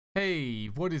Hey,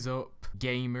 what is up,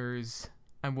 gamers?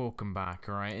 And welcome back,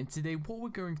 alright? And today what we're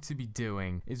going to be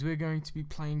doing is we're going to be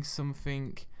playing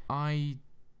something I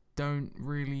don't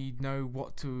really know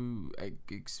what to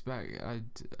expect.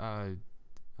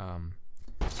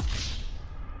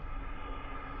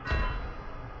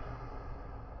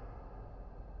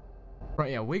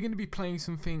 Right, yeah, we're going to be playing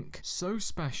something so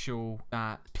special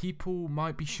that people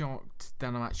might be shocked that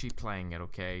I'm actually playing it,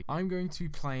 okay? I'm going to be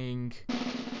playing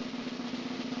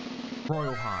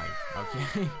Royale High,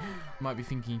 okay? Might be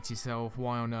thinking to yourself,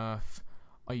 why on earth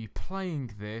are you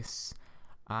playing this?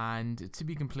 And to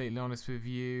be completely honest with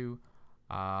you,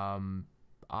 I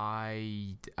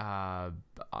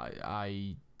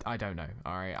don't know.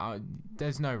 All right,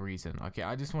 there's no reason. Okay,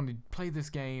 I just wanted to play this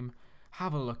game,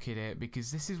 have a look at it,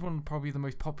 because this is one of probably the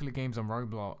most popular games on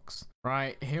Roblox.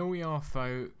 Right, here we are,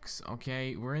 folks.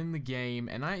 Okay, we're in the game,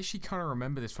 and I actually kind of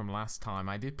remember this from last time.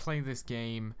 I did play this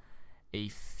game a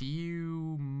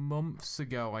few months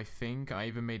ago, I think. I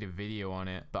even made a video on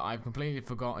it, but I've completely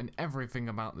forgotten everything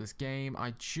about this game.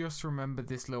 I just remember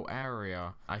this little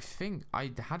area. I think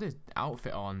I had an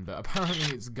outfit on, but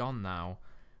apparently it's gone now,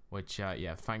 which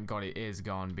yeah, thank God it is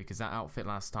gone, because that outfit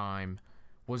last time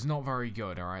was not very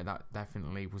good. All right, that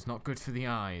definitely was not good for the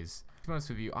eyes. To be honest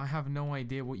with you, I have no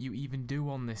idea what you even do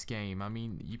on this game. I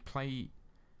mean, you play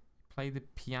the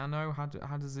piano. How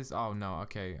does this? Oh no,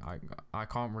 okay, I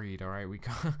can't read. All right, we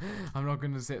can't. I'm not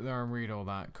gonna sit there and read all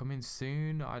that. Coming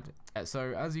soon.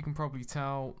 So as you can probably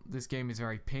tell, this game is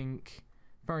very pink,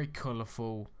 very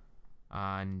colorful,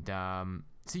 and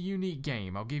it's a unique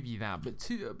game, I'll give you that. But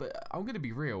I'm gonna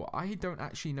be real, I don't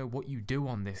actually know what you do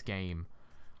on this game.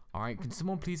 All right, can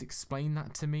someone please explain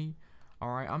that to me?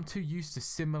 All right, I'm too used to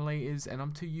simulators and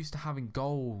I'm too used to having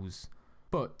goals.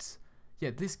 But yeah,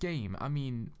 this game, I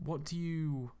mean, what do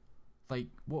you like?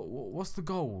 What's the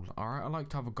goal? All right, I like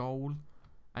to have a goal,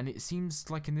 and it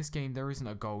seems like in this game there isn't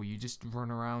a goal. You just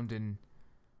run around and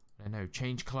I don't know,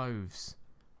 change clothes.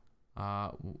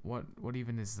 What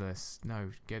even is this?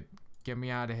 No, get me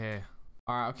out of here.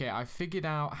 All right, okay, I figured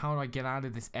out how do I get out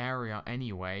of this area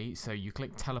anyway. So you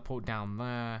click teleport down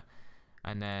there,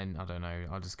 and then I don't know.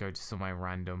 I'll just go to somewhere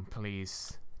random.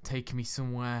 Please take me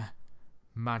somewhere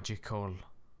magical.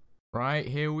 Right,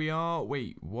 here we are.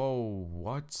 Wait, whoa,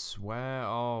 what? Where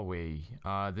are we?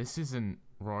 This isn't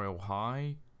Royale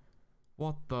High.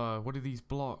 What are these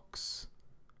blocks?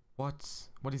 What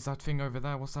is that thing over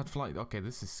there? What's that flight? Okay,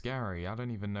 this is scary. I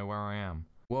don't even know where I am.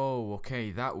 Whoa,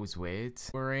 okay, that was weird.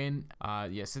 We're in.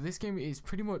 Yeah, so this game is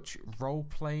pretty much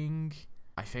role-playing,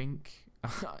 I think.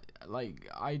 Like,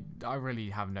 I really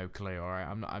have no clue, alright?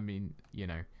 I mean, you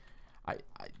know.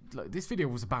 Look, this video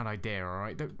was a bad idea,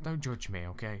 alright? Don't judge me,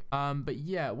 okay? But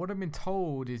yeah, what I've been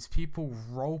told is people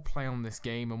roleplay on this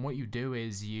game, and what you do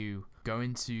is you go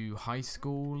into high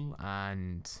school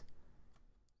and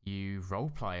you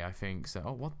roleplay, I think. So,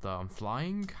 oh, what the? I'm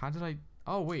flying? How did I?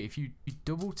 Oh, wait, if you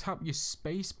double tap your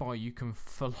spacebar, you can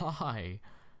fly.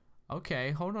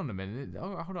 Okay, hold on a minute.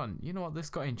 Oh, hold on. You know what?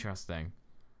 This got interesting.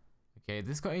 Okay,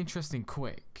 this got interesting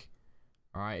quick.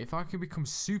 Alright, if I can become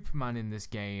Superman in this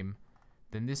game,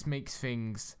 then this makes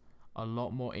things a lot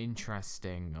more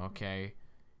interesting, okay?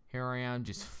 Here I am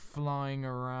just flying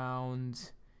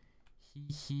around.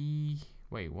 Hee hee.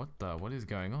 Wait, what is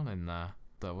going on in there?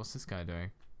 What's this guy doing?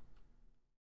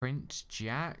 Prince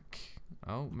Jack?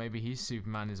 Oh, maybe he's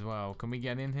Superman as well. Can we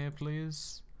get in here,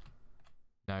 please?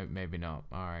 No, maybe not.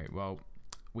 Alright, well,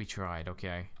 we tried,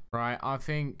 okay. Right, I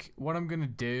think what I'm gonna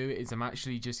do is I'm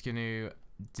actually just gonna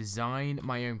design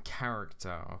my own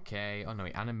character, okay? Oh no,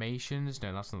 wait, animations?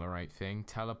 No, that's not the right thing.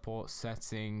 Teleport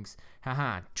settings.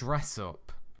 Haha, dress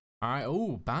up. Alright,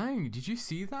 oh, bang. Did you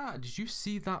see that? Did you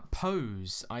see that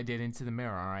pose I did into the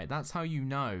mirror? Alright, that's how you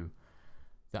know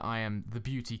that I am the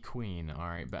beauty queen.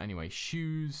 Alright, but anyway,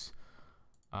 shoes.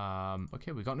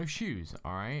 Okay, we got no shoes.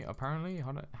 Alright, apparently.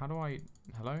 How do I...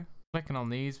 Hello? Clicking on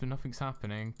these, but nothing's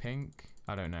happening. Pink.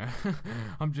 I don't know.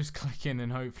 I'm just clicking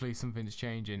and hopefully something's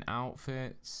changing.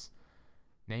 Outfits.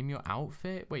 Name your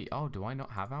outfit. Wait, oh, do I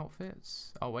not have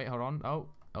outfits? Oh, wait, hold on.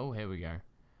 Oh, here we go.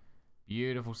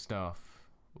 Beautiful stuff.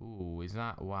 Ooh, is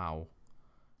that... Wow.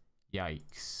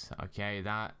 Yikes. Okay,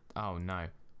 that... Oh, no.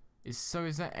 Is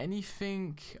there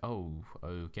anything... Oh,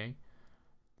 okay.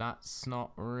 That's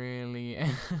not really...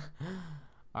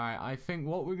 Alright, I think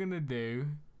what we're gonna do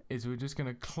is we're just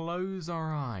gonna close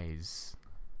our eyes.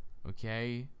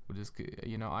 Okay, we're just,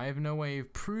 you know, I have no way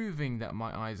of proving that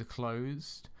my eyes are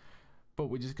closed, but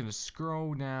we're just gonna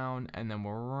scroll down and then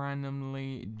we're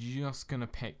randomly just gonna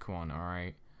pick one.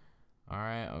 Alright,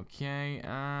 okay,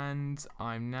 and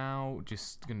I'm now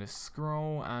just gonna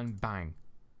scroll and bang.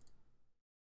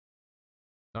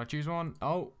 Did I choose one?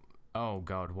 Oh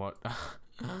God, what?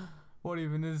 What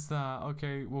even is that?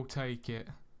 Okay, we'll take it.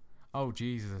 Oh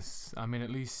Jesus! I mean, at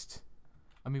least.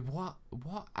 I mean, what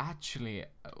actually?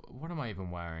 What am I even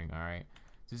wearing? All right.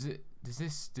 Does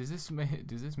this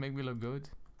make me look good?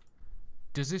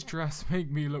 Does this dress make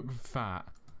me look fat?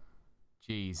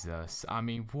 Jesus. I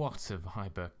mean, what have I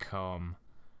become?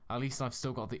 At least I've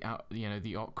still got the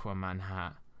the Aquaman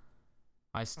hat.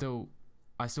 I still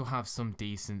have some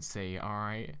decency. All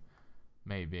right.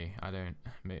 Maybe I don't.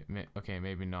 Okay,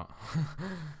 maybe not.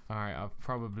 All right.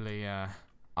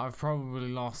 I've probably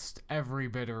lost every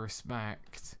bit of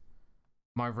respect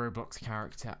my Roblox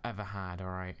character ever had.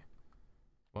 All right.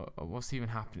 What's even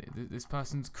happening? This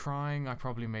person's crying. I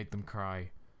probably made them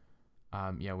cry.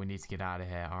 Yeah, we need to get out of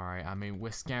here. All right. I mean,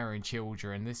 we're scaring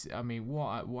children. I mean,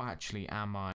 what actually am I?